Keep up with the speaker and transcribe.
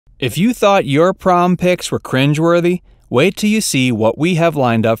If you thought your prom pics were cringeworthy, wait till you see what we have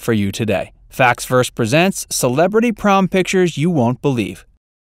lined up for you today. Facts First presents Celebrity Prom Pictures You Won't Believe.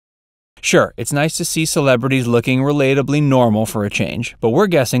 Sure, it's nice to see celebrities looking relatably normal for a change, but we're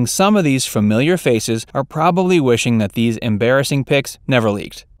guessing some of these familiar faces are probably wishing that these embarrassing pics never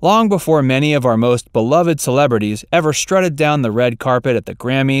leaked. Long before many of our most beloved celebrities ever strutted down the red carpet at the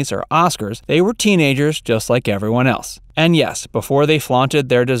Grammys or Oscars, they were teenagers just like everyone else. And yes, before they flaunted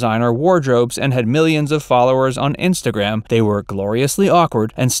their designer wardrobes and had millions of followers on Instagram, they were gloriously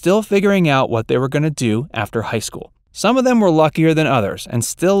awkward and still figuring out what they were going to do after high school. Some of them were luckier than others and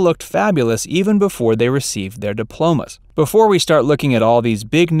still looked fabulous even before they received their diplomas. Before we start looking at all these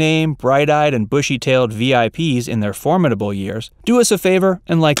big-name, bright-eyed, and bushy-tailed VIPs in their formidable years, do us a favor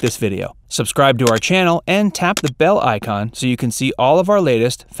and like this video. Subscribe to our channel and tap the bell icon so you can see all of our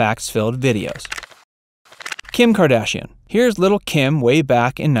latest facts-filled videos. Kim Kardashian. Here's little Kim way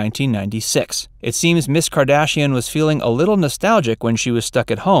back in 1996. It seems Miss Kardashian was feeling a little nostalgic when she was stuck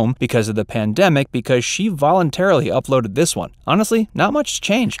at home because of the pandemic because she voluntarily uploaded this one. Honestly, not much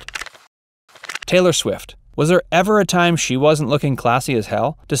changed. Taylor Swift. Was there ever a time she wasn't looking classy as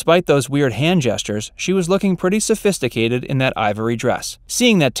hell? Despite those weird hand gestures, she was looking pretty sophisticated in that ivory dress.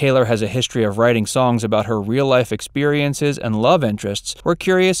 Seeing that Taylor has a history of writing songs about her real-life experiences and love interests, we're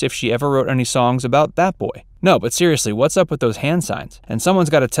curious if she ever wrote any songs about that boy. No, but seriously, what's up with those hand signs? And someone's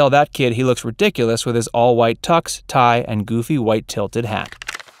got to tell that kid he looks ridiculous with his all-white tux, tie, and goofy white tilted hat.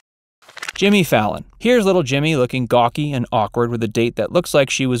 Jimmy Fallon. Here's little Jimmy looking gawky and awkward with a date that looks like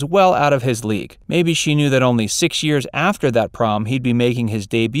she was well out of his league. Maybe she knew that only 6 years after that prom he'd be making his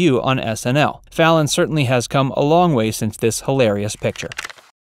debut on SNL. Fallon certainly has come a long way since this hilarious picture.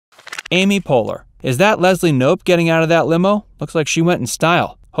 Amy Poehler. Is that Leslie Knope getting out of that limo? Looks like she went in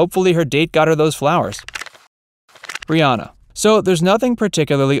style. Hopefully her date got her those flowers. Rihanna. So there's nothing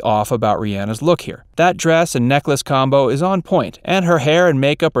particularly off about Rihanna's look here. That dress and necklace combo is on point, and her hair and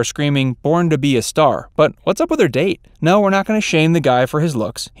makeup are screaming born to be a star. But what's up with her date? No, we're not going to shame the guy for his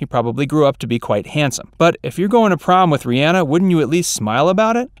looks. He probably grew up to be quite handsome. But if you're going to prom with Rihanna, wouldn't you at least smile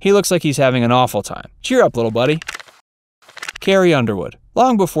about it? He looks like he's having an awful time. Cheer up, little buddy. Carrie Underwood.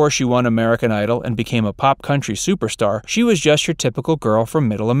 Long before she won American Idol and became a pop country superstar, she was just your typical girl from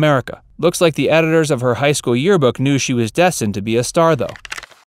Middle America. Looks like the editors of her high school yearbook knew she was destined to be a star, though.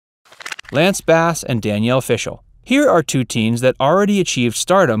 Lance Bass and Danielle Fishel. Here are two teens that already achieved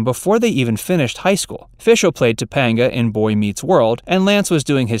stardom before they even finished high school. Fishel played Topanga in Boy Meets World, and Lance was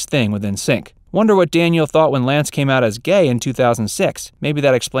doing his thing with NSYNC. Wonder what Danielle thought when Lance came out as gay in 2006. Maybe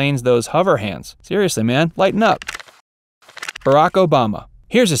that explains those hover hands. Seriously, man, lighten up. Barack Obama.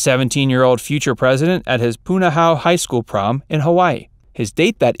 Here's a 17-year-old future president at his Punahou High School prom in Hawaii. His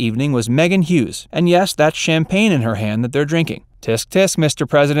date that evening was Megan Hughes, and yes, that's champagne in her hand that they're drinking. Tisk tisk, Mr.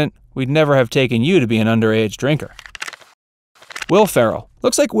 President. We'd never have taken you to be an underage drinker. Will Ferrell.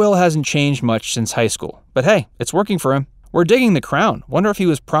 Looks like Will hasn't changed much since high school, but hey, it's working for him. We're digging the crown. Wonder if he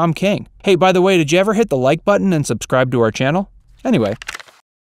was prom king. Hey, by the way, did you ever hit the like button and subscribe to our channel? Anyway.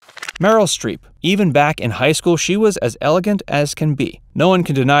 Meryl Streep. Even back in high school, she was as elegant as can be. No one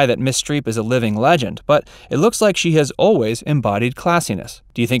can deny that Miss Streep is a living legend, but it looks like she has always embodied classiness.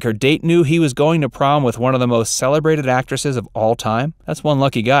 Do you think her date knew he was going to prom with one of the most celebrated actresses of all time? That's one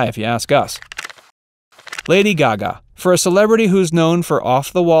lucky guy if you ask us. Lady Gaga. For a celebrity who's known for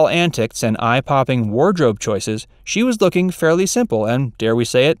off-the-wall antics and eye-popping wardrobe choices, she was looking fairly simple and, dare we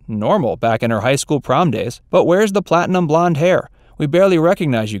say it, normal back in her high school prom days. But where's the platinum blonde hair? We barely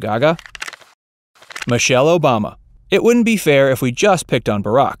recognize you, Gaga. Michelle Obama. It wouldn't be fair if we just picked on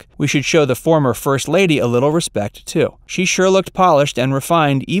Barack. We should show the former First Lady a little respect, too. She sure looked polished and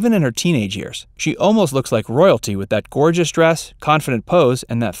refined even in her teenage years. She almost looks like royalty with that gorgeous dress, confident pose,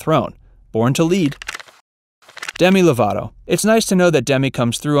 and that throne. Born to lead. Demi Lovato. It's nice to know that Demi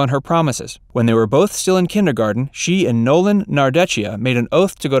comes through on her promises. When they were both still in kindergarten, she and Nolan Nardecchia made an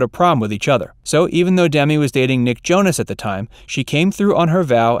oath to go to prom with each other. So even though Demi was dating Nick Jonas at the time, she came through on her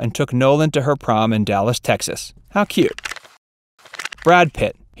vow and took Nolan to her prom in Dallas, Texas. How cute. Brad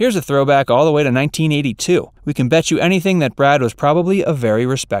Pitt. Here's a throwback all the way to 1982. We can bet you anything that Brad was probably a very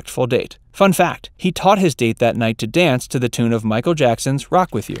respectful date. Fun fact, he taught his date that night to dance to the tune of Michael Jackson's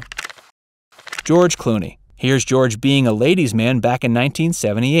Rock With You. George Clooney. Here's George being a ladies' man back in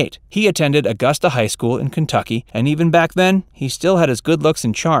 1978. He attended Augusta High School in Kentucky, and even back then, he still had his good looks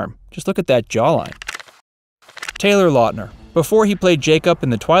and charm. Just look at that jawline. Taylor Lautner. Before he played Jacob in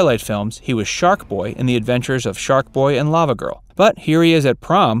the Twilight films, he was Shark Boy in the adventures of Shark Boy and Lava Girl. But here he is at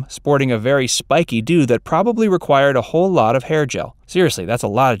prom, sporting a very spiky do that probably required a whole lot of hair gel. Seriously, that's a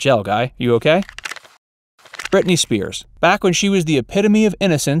lot of gel, guy. You okay? Britney Spears. Back when she was the epitome of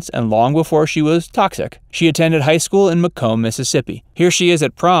innocence and long before she was toxic, she attended high school in Macomb, Mississippi. Here she is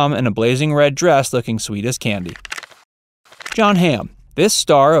at prom in a blazing red dress looking sweet as candy. Jon Hamm. This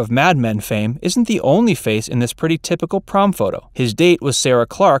star of Mad Men fame isn't the only face in this pretty typical prom photo. His date was Sarah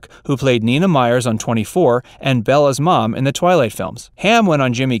Clark, who played Nina Myers on 24 and Bella's mom in the Twilight films. Hamm went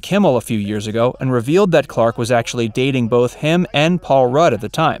on Jimmy Kimmel a few years ago and revealed that Clark was actually dating both him and Paul Rudd at the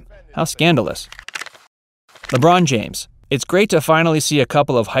time. How scandalous. LeBron James. It's great to finally see a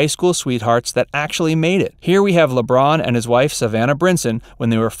couple of high school sweethearts that actually made it. Here we have LeBron and his wife Savannah Brinson when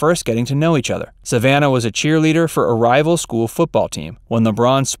they were first getting to know each other. Savannah was a cheerleader for a rival school football team. When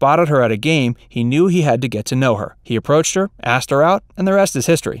LeBron spotted her at a game, he knew he had to get to know her. He approached her, asked her out, and the rest is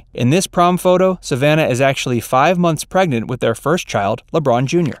history. In this prom photo, Savannah is actually 5 months pregnant with their first child, LeBron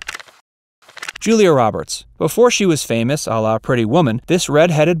Jr. Julia Roberts. Before she was famous, a la Pretty Woman, this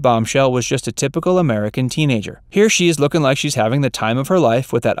red-headed bombshell was just a typical American teenager. Here she is looking like she's having the time of her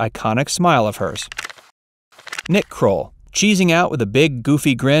life with that iconic smile of hers. Nick Kroll. Cheesing out with a big,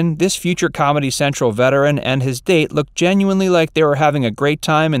 goofy grin, this future Comedy Central veteran and his date looked genuinely like they were having a great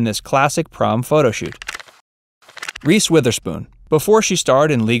time in this classic prom photoshoot. Reese Witherspoon. Before she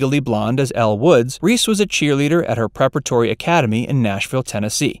starred in Legally Blonde as Elle Woods, Reese was a cheerleader at her preparatory academy in Nashville,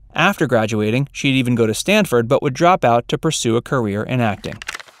 Tennessee. After graduating, she'd even go to Stanford but would drop out to pursue a career in acting.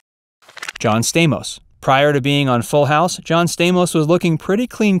 John Stamos. Prior to being on Full House, John Stamos was looking pretty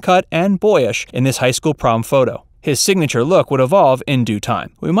clean-cut and boyish in this high school prom photo. His signature look would evolve in due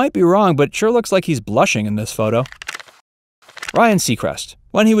time. We might be wrong, but it sure looks like he's blushing in this photo. Ryan Seacrest.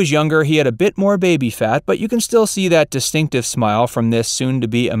 When he was younger, he had a bit more baby fat, but you can still see that distinctive smile from this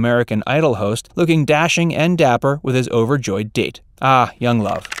soon-to-be American Idol host, looking dashing and dapper with his overjoyed date. Ah, young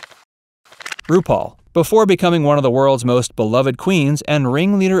love. RuPaul. Before becoming one of the world's most beloved queens and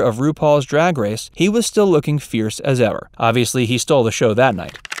ringleader of RuPaul's Drag Race, he was still looking fierce as ever. Obviously, he stole the show that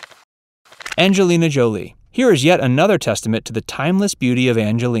night. Angelina Jolie. Here is yet another testament to the timeless beauty of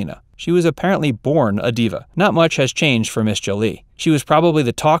Angelina. She was apparently born a diva. Not much has changed for Miss Jolie. She was probably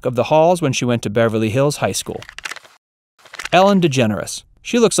the talk of the halls when she went to Beverly Hills High School. Ellen DeGeneres.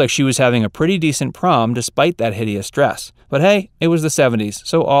 She looks like she was having a pretty decent prom despite that hideous dress. But hey, it was the 70s,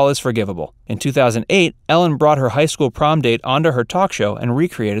 so all is forgivable. In 2008, Ellen brought her high school prom date onto her talk show and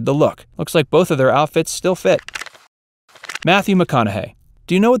recreated the look. Looks like both of their outfits still fit. Matthew McConaughey.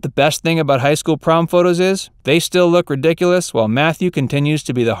 Do you know what the best thing about high school prom photos is? They still look ridiculous while Matthew continues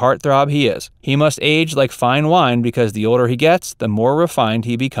to be the heartthrob he is. He must age like fine wine because the older he gets, the more refined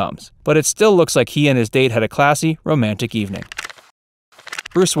he becomes. But it still looks like he and his date had a classy, romantic evening.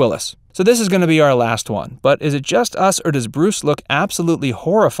 Bruce Willis. So this is going to be our last one, but is it just us or does Bruce look absolutely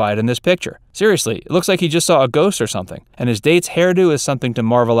horrified in this picture? Seriously, it looks like he just saw a ghost or something, and his date's hairdo is something to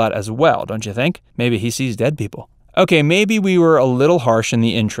marvel at as well, don't you think? Maybe he sees dead people. Okay, maybe we were a little harsh in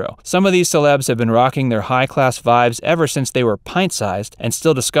the intro. Some of these celebs have been rocking their high-class vibes ever since they were pint-sized and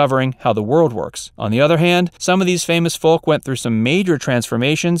still discovering how the world works. On the other hand, some of these famous folk went through some major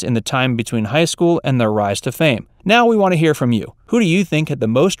transformations in the time between high school and their rise to fame. Now we want to hear from you. Who do you think had the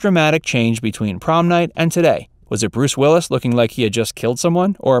most dramatic change between prom night and today? Was it Bruce Willis looking like he had just killed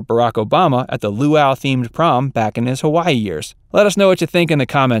someone, or Barack Obama at the luau-themed prom back in his Hawaii years? Let us know what you think in the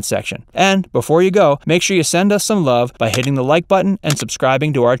comments section. And before you go, make sure you send us some love by hitting the like button and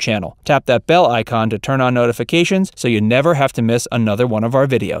subscribing to our channel. Tap that bell icon to turn on notifications so you never have to miss another one of our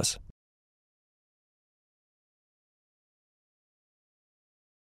videos.